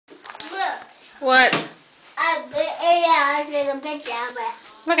What? I'll take a picture of it.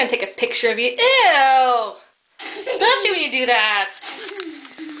 I'm not gonna take a picture of you. Ew! Especially when you do that.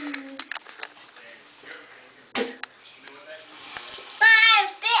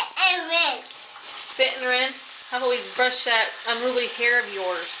 Spit and rinse. Spit and rinse. How about we brush that unruly hair of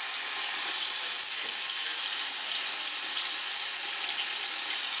yours?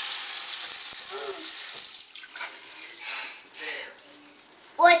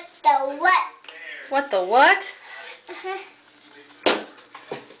 What the what? What the what?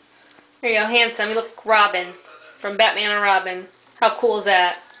 There you go, handsome. You look like Robin from Batman and Robin. How cool is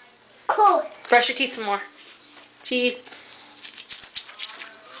that? Cool. Brush your teeth some more. Cheese.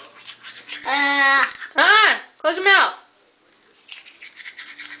 Close your mouth.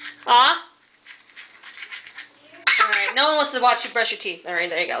 Alright, no one wants to watch you brush your teeth. Alright,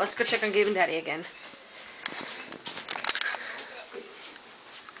 there you go. Let's go check on Gabe and Daddy again.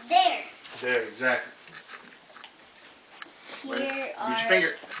 There. There, exactly. Here Use are. your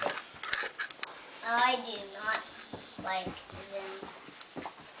finger. I do not like them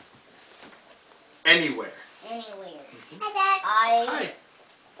Anywhere. anywhere. Hi.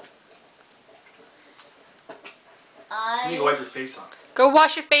 You need to wipe your face off. Go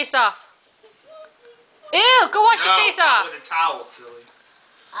wash your face off. Ew! Go wash your face off. With a towel, silly.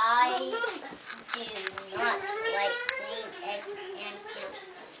 I do not like laying eggs and poop.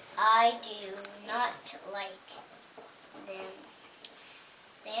 I do not like them.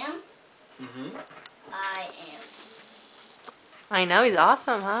 Sam? Mm-hmm. I am. I know, he's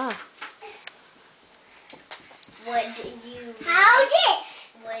awesome, huh? Would you?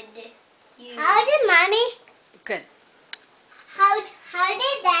 How did mommy? Good. How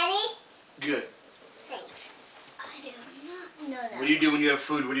did daddy? Good. Thanks. I do not know that. What do you do when you have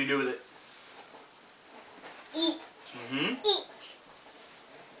food? What do you do with it? Eat. Mm-hmm. Eat.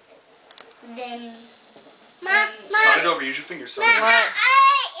 Then. Slide it over. Use your fingers. What? I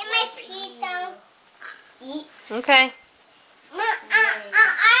eat my pizza. Eat. Okay. I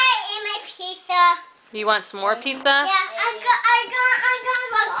eat my pizza. You want some more pizza? Yeah, I'm gonna go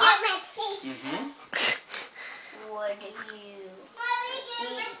get my pizza. Mm-hmm. Would you? Mommy,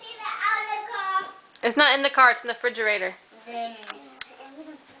 get my pizza out of the car. It's not in the car, it's in the refrigerator. Then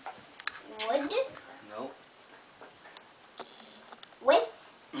would No. with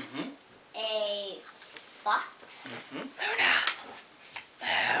Mm-hmm. a fox. Mm-hmm.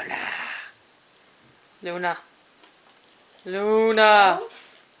 Luna. Luna.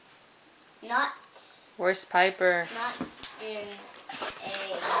 Not Where's Piper? in a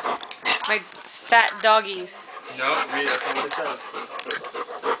My fat doggies. No, read it. That's not what it says.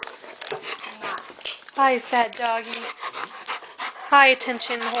 not Hi, fat doggy. Hi,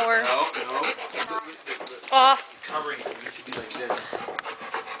 attention whore. No. Off. Covering it needs to be like this.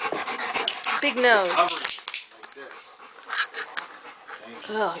 Big nose. Covering it like this. Thank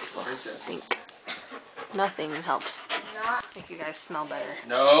you. Ugh, Just like this. stink. Nothing helps not make you guys smell better.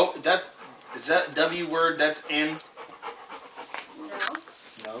 No, is that W word? That's in. no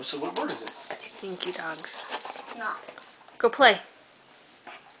No. So what word is it? Stinky dogs. not Go play.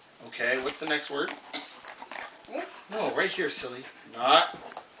 Okay. What's the next word? this No, right here, silly. Not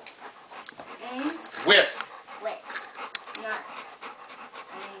in with. with not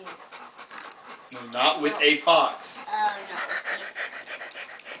No, not with a fox. not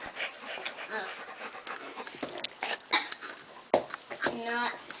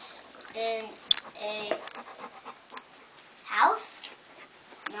not in a house.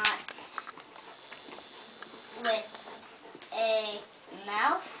 Not with a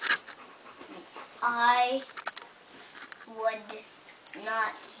mouse. I would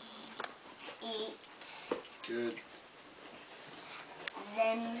not eat Good.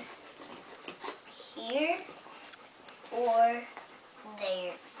 them here or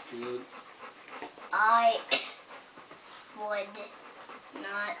there. Good. I would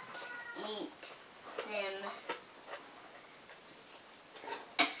not eat them.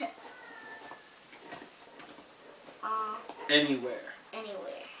 Anywhere. Anywhere.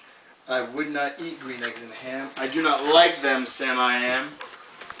 I would not eat green eggs and ham. I do not like them, Sam. I am.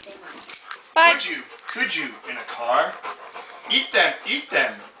 Bye. Could you, in a car? Eat them.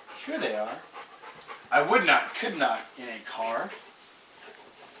 Here they are. I would not, could not, in a car.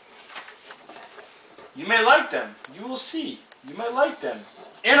 You may like them. You will see. You may like them.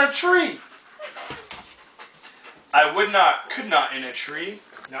 In a tree. I would not, could not, in a tree.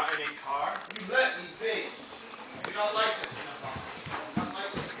 Not in a car. You let me be. I do not like them in a car. I do not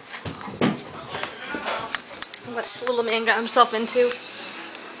like them. What this little man got himself into?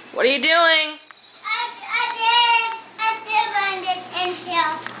 What are you doing? I did run this in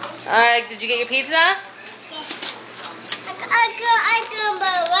here. Did you get your pizza? Yes. I can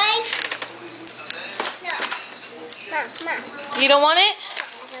buy rice. No. Mom. You don't want it?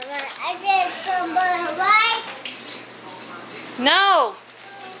 I just can buy rice. No.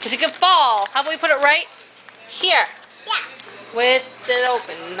 Because it could fall. How about we put it right here? Yeah. With it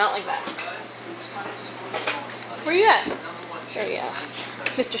open. Not like that. Where you at? There you are.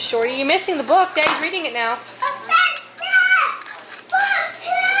 Mr. Shorty, you're missing the book. Daddy's reading it now.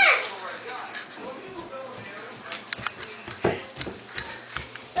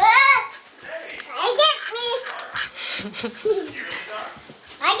 I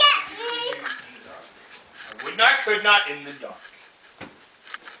get me. I would not, could not in the dark.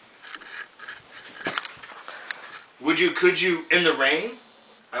 Would you, could you in the rain?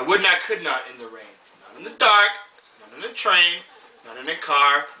 I would not, could not in the rain. Not in the dark, not in a train, not in a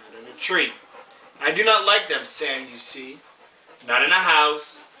car, not in a tree. I do not like them, Sam, you see. Not in a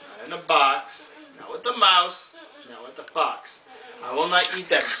house, not in a box, not with the mouse, not with the fox. I will not eat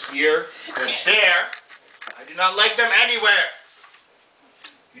them here or there. I do not like them anywhere.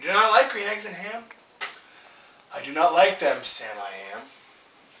 You do not like green eggs and ham? I do not like them, Sam I am.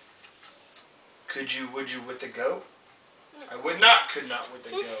 Could you, would you with the goat? I would not, could not with the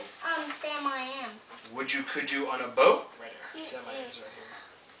goat. Sam I am. Would you, could you on a boat? Right here. Sam I am's right here.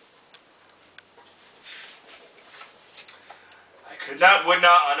 I could not, would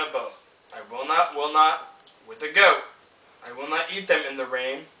not on a boat. I will not with the goat. I will not eat them in the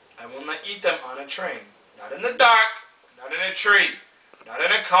rain. I will not eat them on a train. Not in the dark, not in a tree, not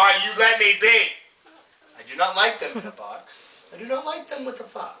in a car, you let me be. I do not like them in a box. I do not like them with a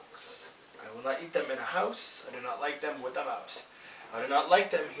fox. I will not eat them in a house. I do not like them with a mouse. I do not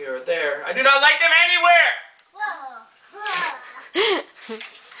like them here or there. I do not like them anywhere.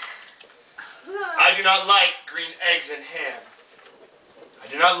 I do not like green eggs and ham. I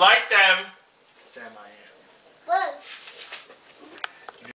do not like them, Sam I am.